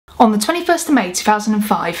On the 21st of May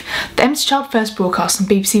 2005, the Empty Child first broadcast on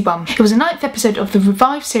BBC One. It was the 9th episode of the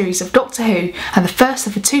revived series of Doctor Who and the first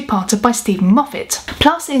of a two-parter by Stephen Moffat.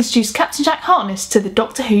 Plus it introduced Captain Jack Harkness to the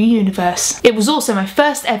Doctor Who universe. It was also my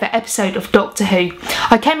first ever episode of Doctor Who.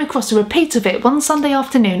 I came across a repeat of it one Sunday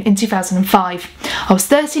afternoon in 2005. I was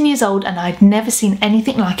 13 years old and I had never seen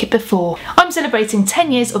anything like it before. I'm celebrating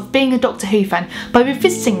 10 years of being a Doctor Who fan by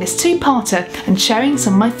revisiting this two-parter and sharing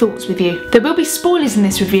some of my thoughts with you. There will be spoilers in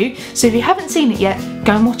this review, so if you haven't seen it yet,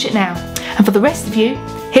 go and watch it now. And for the rest of you,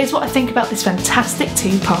 here's what I think about this fantastic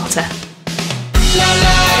two-parter.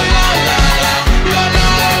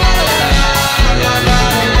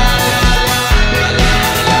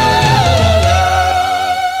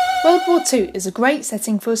 World War II is a great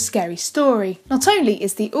setting for a scary story. Not only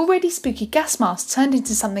is the already spooky gas mask turned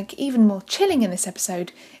into something even more chilling in this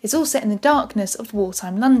episode, it's all set in the darkness of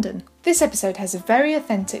wartime London. This episode has a very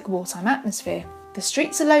authentic wartime atmosphere. The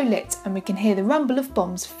streets are low lit and we can hear the rumble of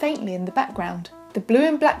bombs faintly in the background. The blue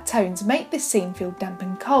and black tones make this scene feel damp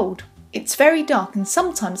and cold. It's very dark and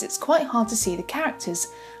sometimes it's quite hard to see the characters.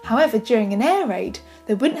 However, during an air raid,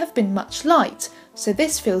 there wouldn't have been much light, so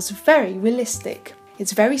this feels very realistic.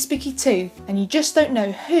 It's very spooky too, and you just don't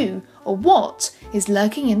know who or what is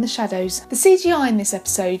lurking in the shadows. The CGI in this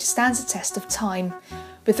episode stands a test of time.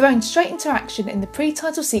 We're thrown straight into action in the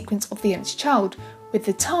pre-title sequence of The Empty Child, with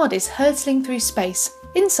the TARDIS hurtling through space.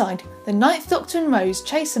 Inside, the Ninth Doctor and Rose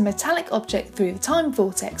chase a metallic object through the time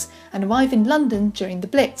vortex and arrive in London during the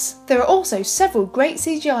Blitz. There are also several great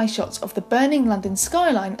CGI shots of the burning London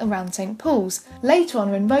skyline around St Paul's, later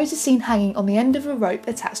on when Rose is seen hanging on the end of a rope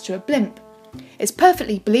attached to a blimp. It's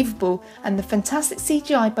perfectly believable and the fantastic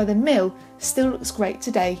CGI by the mill still looks great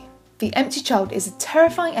today. The Empty Child is a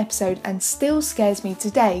terrifying episode and still scares me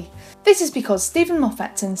today. This is because Stephen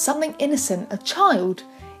Moffat turned something innocent, a child,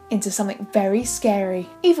 into something very scary.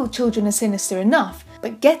 Evil children are sinister enough,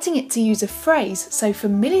 but getting it to use a phrase so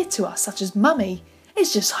familiar to us such as mummy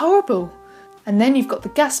is just horrible. And then you've got the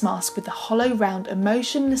gas mask with the hollow round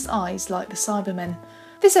emotionless eyes like the Cybermen.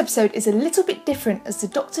 This episode is a little bit different as the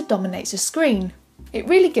Doctor dominates the screen. It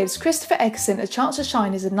really gives Christopher Eccleston a chance to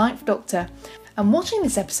shine as a Ninth Doctor, and watching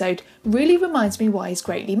this episode really reminds me why he's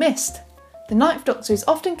greatly missed. The Ninth Doctor is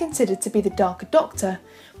often considered to be the darker Doctor,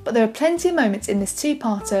 but there are plenty of moments in this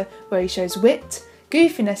two-parter where he shows wit,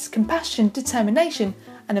 goofiness, compassion, determination,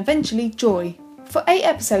 and eventually joy. For 8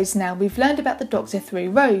 episodes now we've learned about the Doctor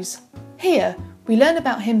through Rose. Here, we learn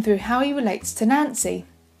about him through how he relates to Nancy.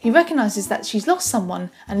 He recognises that she's lost someone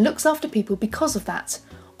and looks after people because of that.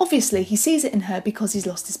 Obviously, he sees it in her because he's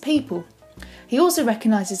lost his people. He also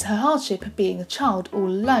recognises her hardship of being a child all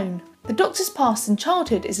alone. The Doctor's past and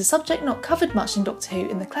childhood is a subject not covered much in Doctor Who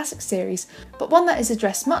in the classic series, but one that is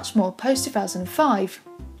addressed much more post-2005.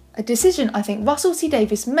 A decision I think Russell T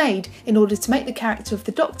Davies made in order to make the character of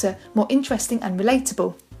the Doctor more interesting and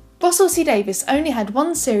relatable. Russell T Davies only had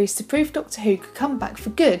one series to prove Doctor Who could come back for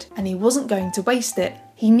good, and he wasn't going to waste it.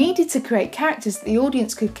 He needed to create characters that the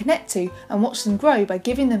audience could connect to and watch them grow by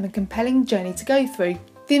giving them a compelling journey to go through.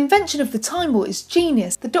 The invention of the Time War is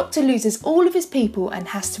genius. The Doctor loses all of his people and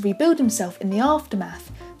has to rebuild himself in the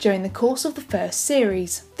aftermath during the course of the first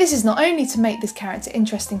series. This is not only to make this character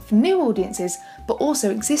interesting for new audiences, but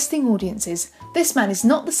also existing audiences. This man is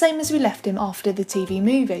not the same as we left him after the TV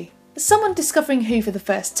movie. As someone discovering Who for the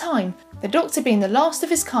first time, the Doctor being the last of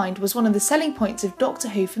his kind was one of the selling points of Doctor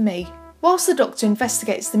Who for me. Whilst the Doctor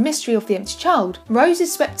investigates the mystery of the Empty Child, Rose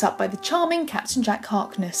is swept up by the charming Captain Jack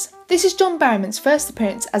Harkness. This is John Barrowman's first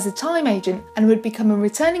appearance as a time agent and would become a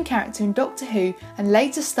returning character in Doctor Who and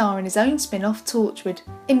later star in his own spin-off Torchwood.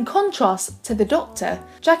 In contrast to the Doctor,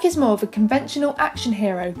 Jack is more of a conventional action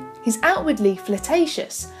hero. He's outwardly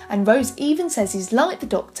flirtatious, and Rose even says he's like the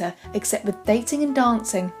Doctor except with dating and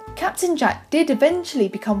dancing. Captain Jack did eventually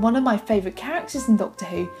become one of my favourite characters in Doctor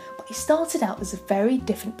Who, but he started out as a very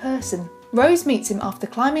different person. Rose meets him after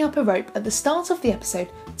climbing up a rope at the start of the episode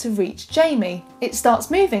to reach Jamie. It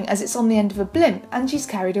starts moving as it's on the end of a blimp and she's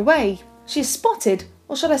carried away. She is spotted,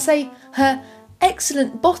 or should I say her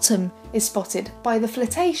excellent bottom is spotted by the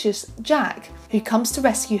flirtatious Jack, who comes to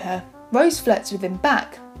rescue her. Rose flirts with him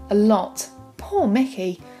back, a lot. Poor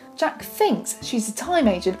Mickey. Jack thinks she's a time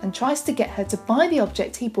agent and tries to get her to buy the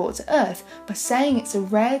object he brought to Earth by saying it's a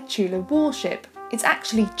rare Tula warship. It's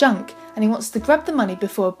actually junk, and he wants to grab the money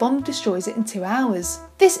before a bomb destroys it in 2 hours.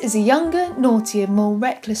 This is a younger, naughtier, more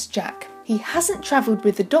reckless Jack. He hasn't travelled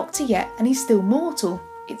with the Doctor yet and he's still mortal.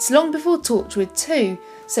 It's long before Torchwood too,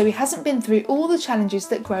 so he hasn't been through all the challenges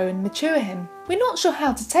that grow and mature him. We're not sure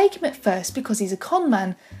how to take him at first because he's a con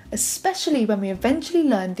man, especially when we eventually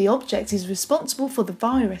learn the object is responsible for the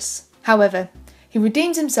virus. However, He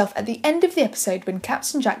redeems himself at the end of the episode when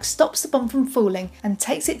Captain Jack stops the bomb from falling and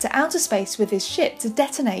takes it to outer space with his ship to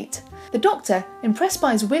detonate. The Doctor, impressed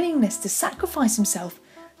by his willingness to sacrifice himself,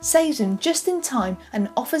 saves him just in time and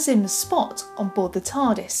offers him a spot on board the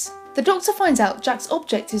TARDIS. The Doctor finds out Jack's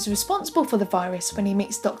object is responsible for the virus when he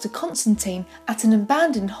meets Dr. Constantine at an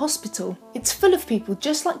abandoned hospital. It's full of people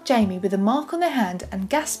just like Jamie with a mark on their hand and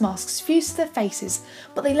gas masks fused to their faces,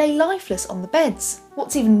 but they lay lifeless on the beds.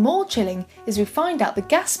 What's even more chilling is we find out the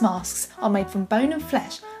gas masks are made from bone and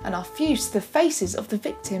flesh and are fused to the faces of the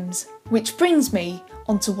victims. Which brings me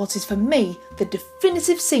onto what is for me the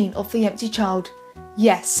definitive scene of The Empty Child.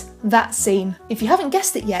 Yes, that scene. If you haven't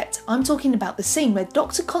guessed it yet, I'm talking about the scene where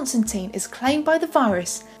Dr. Constantine is claimed by the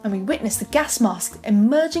virus and we witness the gas mask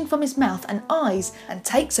emerging from his mouth and eyes and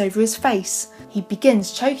takes over his face. He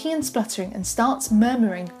begins choking and spluttering and starts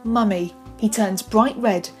murmuring, "Mummy." He turns bright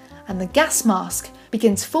red and the gas mask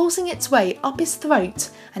begins forcing its way up his throat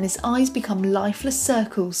and his eyes become lifeless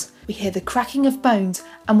circles. We hear the cracking of bones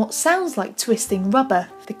and what sounds like twisting rubber.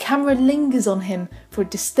 The camera lingers on him for a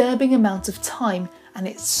disturbing amount of time and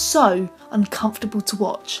it's so uncomfortable to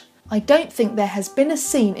watch. I don't think there has been a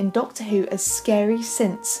scene in Doctor Who as scary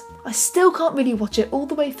since. I still can't really watch it all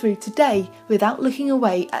the way through today without looking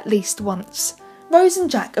away at least once. Rose and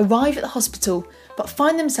Jack arrive at the hospital but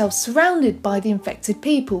find themselves surrounded by the infected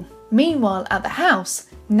people. Meanwhile at the house,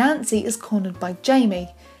 Nancy is cornered by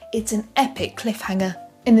Jamie. It's an epic cliffhanger.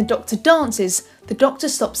 In The Doctor Dances, the Doctor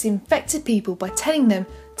stops the infected people by telling them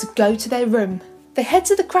to go to their room. They head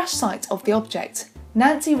to the crash site of the object.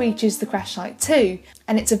 Nancy reaches the crash site too,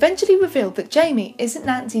 and it's eventually revealed that Jamie isn't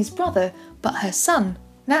Nancy's brother, but her son.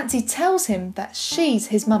 Nancy tells him that she's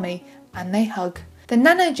his mummy, and they hug. The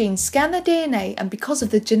nanogenes scan their DNA and because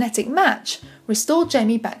of the genetic match, restore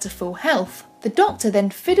Jamie back to full health. The Doctor then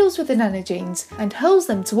fiddles with the nanogenes and hurls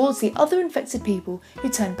them towards the other infected people who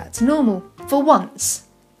turn back to normal. For once,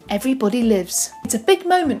 everybody lives. It's a big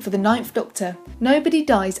moment for the 9th Doctor. Nobody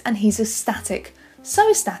dies and he's ecstatic. So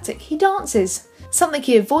ecstatic he dances. Something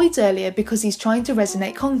he avoids earlier because he's trying to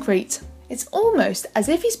resonate concrete. It's almost as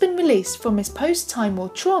if he's been released from his post-Time War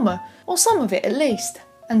trauma, or some of it at least.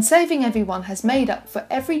 And saving everyone has made up for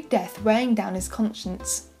every death weighing down his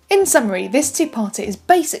conscience. In summary, this two-parter is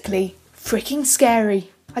basically freaking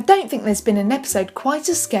scary. I don't think there's been an episode quite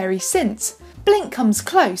as scary since. Blink comes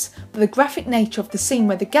close, but the graphic nature of the scene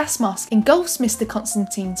where the gas mask engulfs Mr.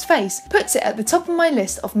 Constantine's face puts it at the top of my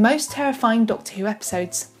list of most terrifying Doctor Who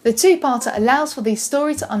episodes. The two-parter allows for the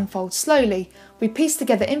story to unfold slowly. We piece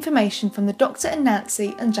together information from the Doctor and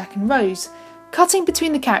Nancy and Jack and Rose. Cutting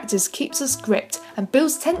between the characters keeps us gripped and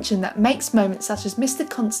builds tension that makes moments such as Mr.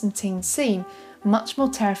 Constantine's scene much more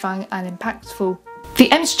terrifying and impactful.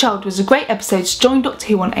 The Empty Child was a great episode to join Doctor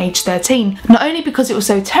Who on age 13, not only because it was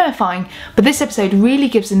so terrifying, but this episode really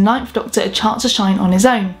gives the 9th Doctor a chance to shine on his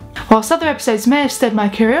own. Whilst other episodes may have stirred my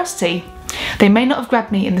curiosity, they may not have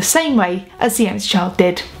grabbed me in the same way as The Empty Child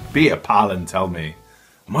did. Be a pal and tell me,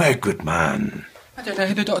 am I a good man? I don't know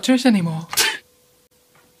who the Doctor is anymore.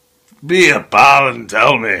 Be a pal and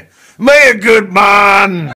tell me, am I a good man?